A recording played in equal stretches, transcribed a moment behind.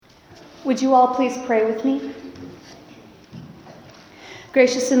Would you all please pray with me?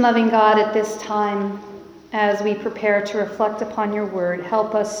 Gracious and loving God, at this time, as we prepare to reflect upon your word,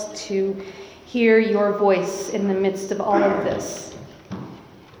 help us to hear your voice in the midst of all of this.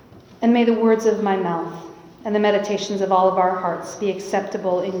 And may the words of my mouth and the meditations of all of our hearts be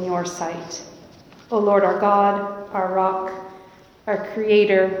acceptable in your sight. O Lord, our God, our rock, our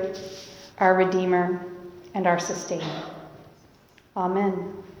creator, our redeemer, and our sustainer.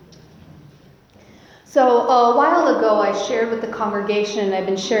 Amen. So a while ago, I shared with the congregation, and I've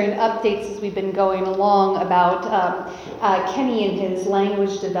been sharing updates as we've been going along about Kenny and his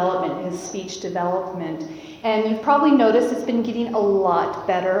language development, his speech development. And you've probably noticed it's been getting a lot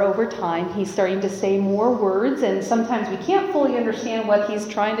better over time. He's starting to say more words, and sometimes we can't fully understand what he's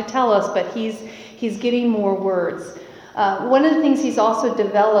trying to tell us, but he's getting more words. One of the things he's also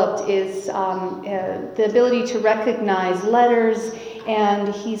developed is the ability to recognize letters, and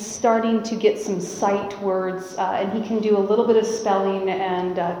he's starting to get some sight words, and he can do a little bit of spelling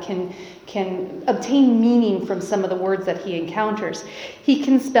and can obtain meaning from some of the words that he encounters. He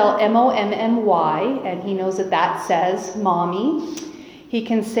can spell M-O-M-M-Y, and he knows that says mommy. He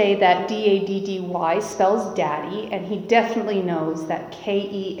can say that D-A-D-D-Y spells daddy, and he definitely knows that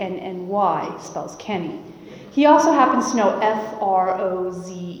K-E-N-N-Y spells Kenny. He also happens to know F-R-O-Z-E-N.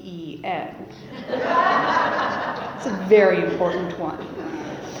 It's a very important one.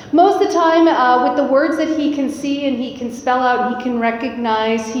 Most of the time, with the words that he can see and he can spell out and he can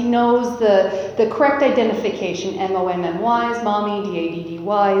recognize, he knows the correct identification. M-O-M-M-Y is mommy,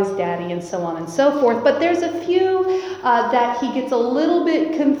 D-A-D-D-Y is daddy, and so on and so forth. But there's a few that he gets a little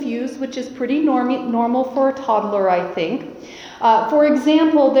bit confused, which is pretty normal for a toddler, I think. For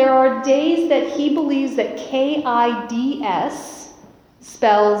example, there are days that he believes that K-I-D-S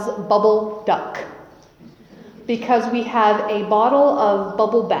spells bubble duck, because we have a bottle of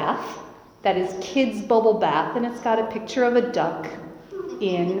bubble bath that is kids' bubble bath, and it's got a picture of a duck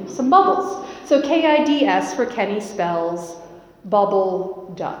in some bubbles. So K-I-D-S for Kenny spells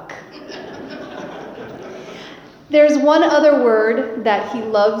bubble duck. There's one other word that he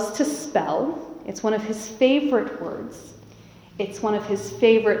loves to spell. It's one of his favorite words. It's one of his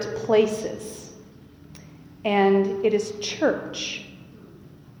favorite places, and it is church.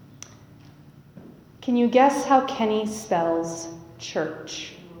 Can you guess how Kenny spells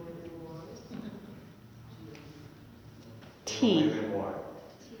church? T.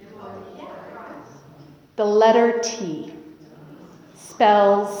 The letter T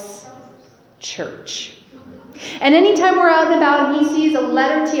spells church. And anytime we're out and about and he sees a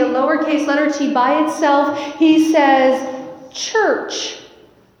letter T, a lowercase letter T by itself, he says, church.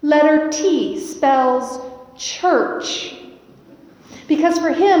 Letter T spells church. Because for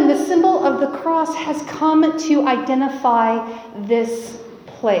him, the symbol of the cross has come to identify this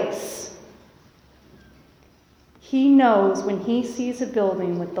place. He knows when he sees a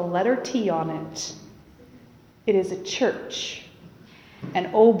building with the letter T on it, it is a church. And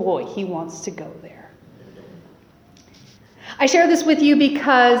oh boy, he wants to go there. I share this with you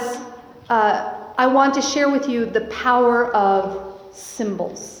because I want to share with you the power of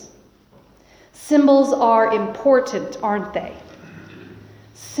symbols. Symbols are important, aren't they?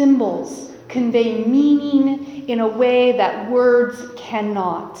 Symbols convey meaning in a way that words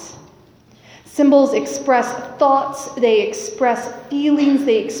cannot. Symbols express thoughts, they express feelings,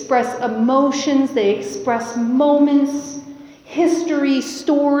 they express emotions, they express moments, history,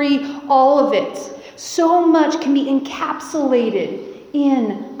 story, all of it. So much can be encapsulated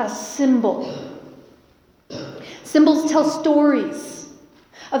in a symbol. Symbols tell stories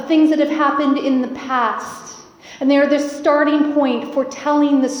of things that have happened in the past. And they are the starting point for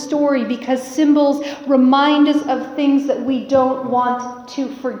telling the story, because symbols remind us of things that we don't want to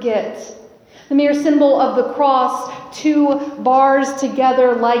forget. The mere symbol of the cross, two bars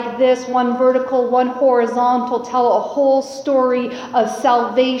together like this, one vertical, one horizontal, tell a whole story of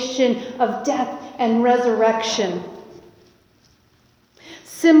salvation, of death and resurrection.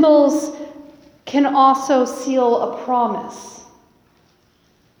 Symbols can also seal a promise.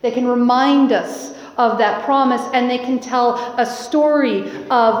 They can remind us of that promise, and they can tell a story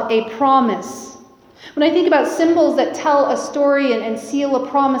of a promise. When I think about symbols that tell a story and seal a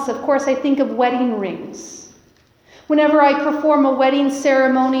promise, of course, I think of wedding rings. Whenever I perform a wedding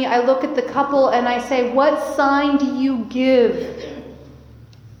ceremony, I look at the couple and I say, what sign do you give?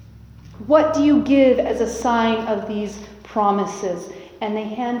 What do you give as a sign of these promises? And they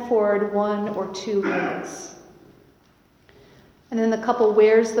hand forward one or two rings. And then the couple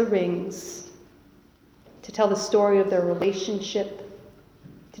wears the rings to tell the story of their relationship,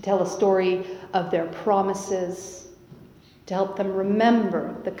 to tell a story of their promises, to help them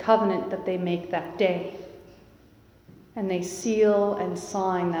remember the covenant that they make that day. And they seal and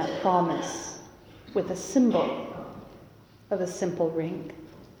sign that promise with a symbol of a simple ring.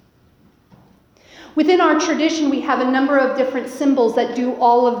 Within our tradition, we have a number of different symbols that do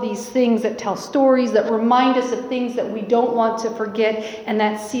all of these things, that tell stories, that remind us of things that we don't want to forget, and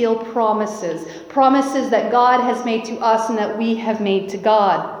that seal promises. Promises that God has made to us and that we have made to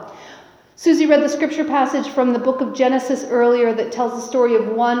God. Susie read the scripture passage from the book of Genesis earlier that tells the story of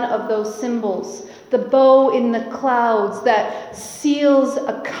one of those symbols. The bow in the clouds that seals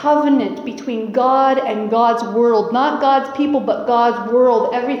a covenant between God and God's world. Not God's people, but God's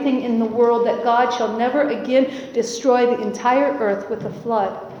world. Everything in the world, that God shall never again destroy the entire earth with a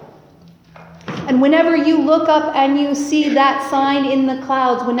flood. And whenever you look up and you see that sign in the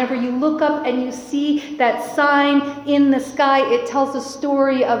clouds, whenever you look up and you see that sign in the sky, it tells the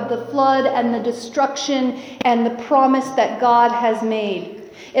story of the flood and the destruction and the promise that God has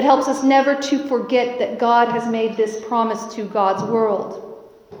made. It helps us never to forget that God has made this promise to God's world.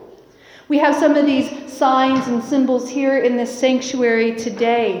 We have some of these signs and symbols here in this sanctuary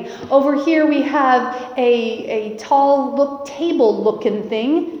today. Over here we have a tall table-looking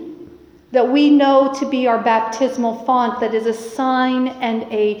thing that we know to be our baptismal font, that is a sign and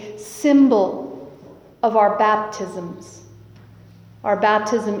a symbol of our baptisms, our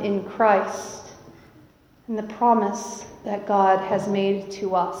baptism in Christ, and the promise that God has made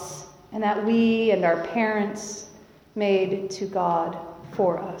to us, and that we and our parents made to God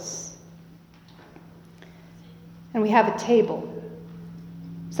for us. And we have a table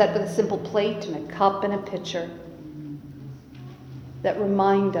set with a simple plate and a cup and a pitcher that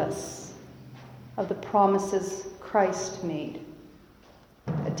remind us of the promises Christ made,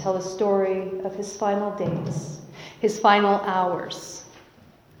 that tell the story of his final days, his final hours,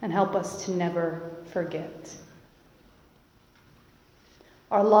 and help us to never forget.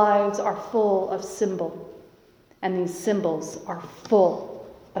 Our lives are full of symbol, and these symbols are full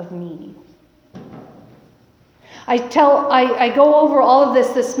of meaning. I go over all of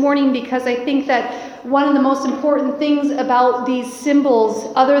this morning because I think that one of the most important things about these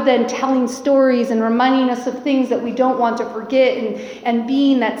symbols, other than telling stories and reminding us of things that we don't want to forget, and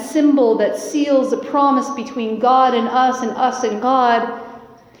being that symbol that seals a promise between God and us and God,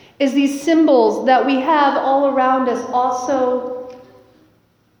 is these symbols that we have all around us also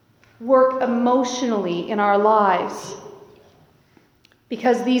work emotionally in our lives.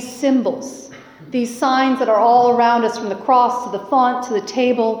 Because these symbols, these signs that are all around us, from the cross to the font to the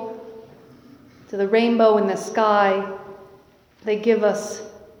table to the rainbow in the sky, they give us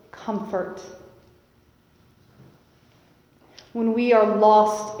comfort. When we are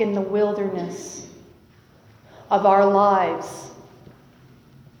lost in the wilderness of our lives,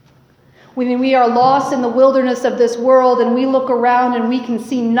 when we are lost in the wilderness of this world and we look around and we can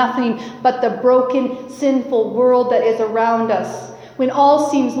see nothing but the broken, sinful world that is around us, when all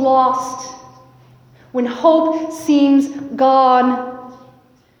seems lost, when hope seems gone,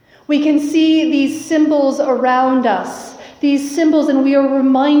 we can see these symbols around us, these symbols, and we are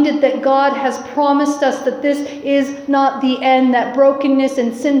reminded that God has promised us that this is not the end, that brokenness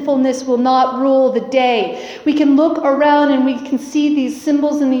and sinfulness will not rule the day. We can look around and we can see these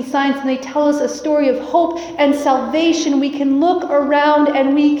symbols and these signs, and they tell us a story of hope and salvation. We can look around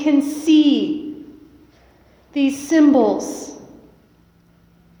and we can see these symbols,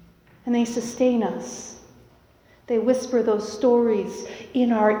 and they sustain us. They whisper those stories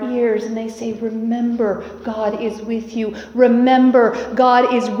in our ears, and they say, remember, God is with you. Remember,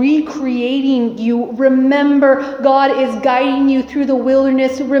 God is recreating you. Remember, God is guiding you through the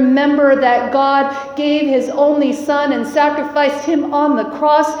wilderness. Remember that God gave his only Son and sacrificed him on the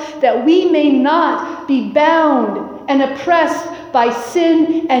cross that we may not be bound and oppressed by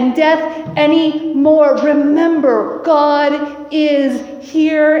sin and death anymore. Remember, God is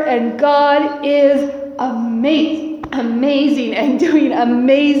here, and God is amazing and doing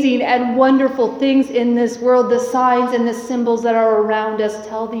amazing and wonderful things in this world. The signs and the symbols that are around us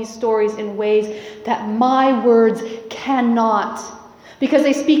tell these stories in ways that my words cannot, because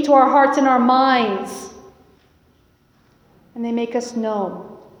they speak to our hearts and our minds, and they make us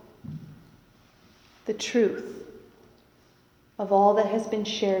know the truth of all that has been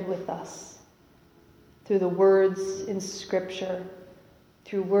shared with us through the words in Scripture,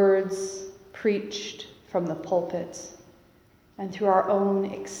 through words preached from the pulpit, and through our own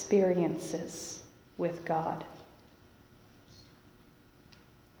experiences with God.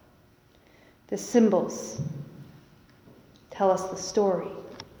 The symbols tell us the story,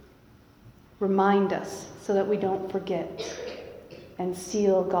 remind us so that we don't forget, and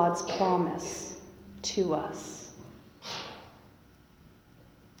seal God's promise to us.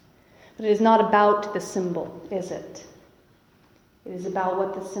 But it is not about the symbol, is it? It is about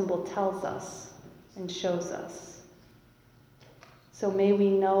what the symbol tells us and shows us. So may we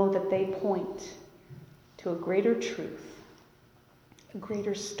know that they point to a greater truth, a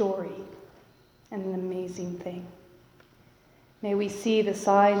greater story, and an amazing thing. May we see the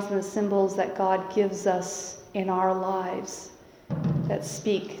signs and the symbols that God gives us in our lives that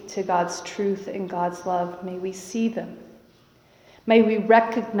speak to God's truth and God's love. May we see them. May we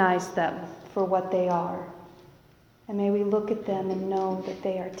recognize them for what they are. And may we look at them and know that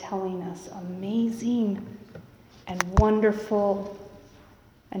they are telling us amazing and wonderful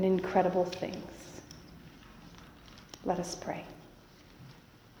and incredible things. Let us pray.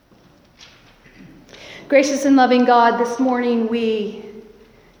 Gracious and loving God, this morning we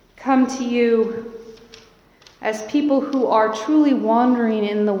come to you as people who are truly wandering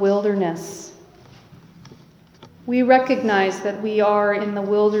in the wilderness. We recognize that we are in the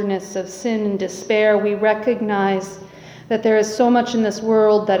wilderness of sin and despair. We recognize that there is so much in this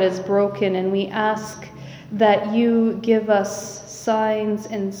world that is broken, and we ask that you give us signs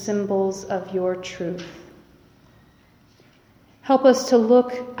and symbols of your truth. Help us to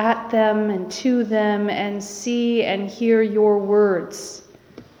look at them and to them and see and hear your words.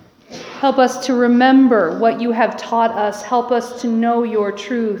 Help us to remember what you have taught us. Help us to know your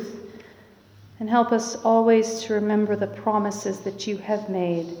truth. And help us always to remember the promises that you have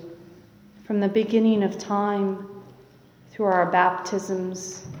made from the beginning of time, through our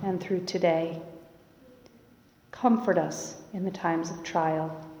baptisms, and through today. Comfort us in the times of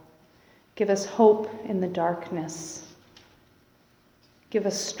trial. Give us hope in the darkness. Give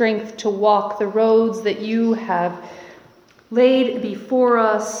us strength to walk the roads that you have laid before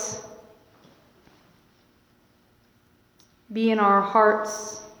us. Be in our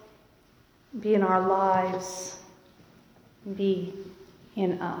hearts, be in our lives, be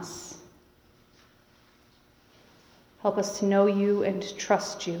in us. Help us to know you and to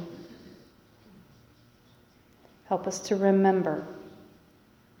trust you. Help us to remember.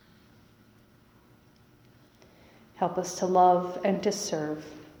 Help us to love and to serve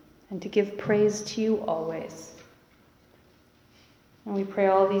and to give praise to you always. And we pray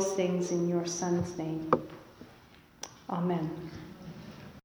all these things in your Son's name. Amen.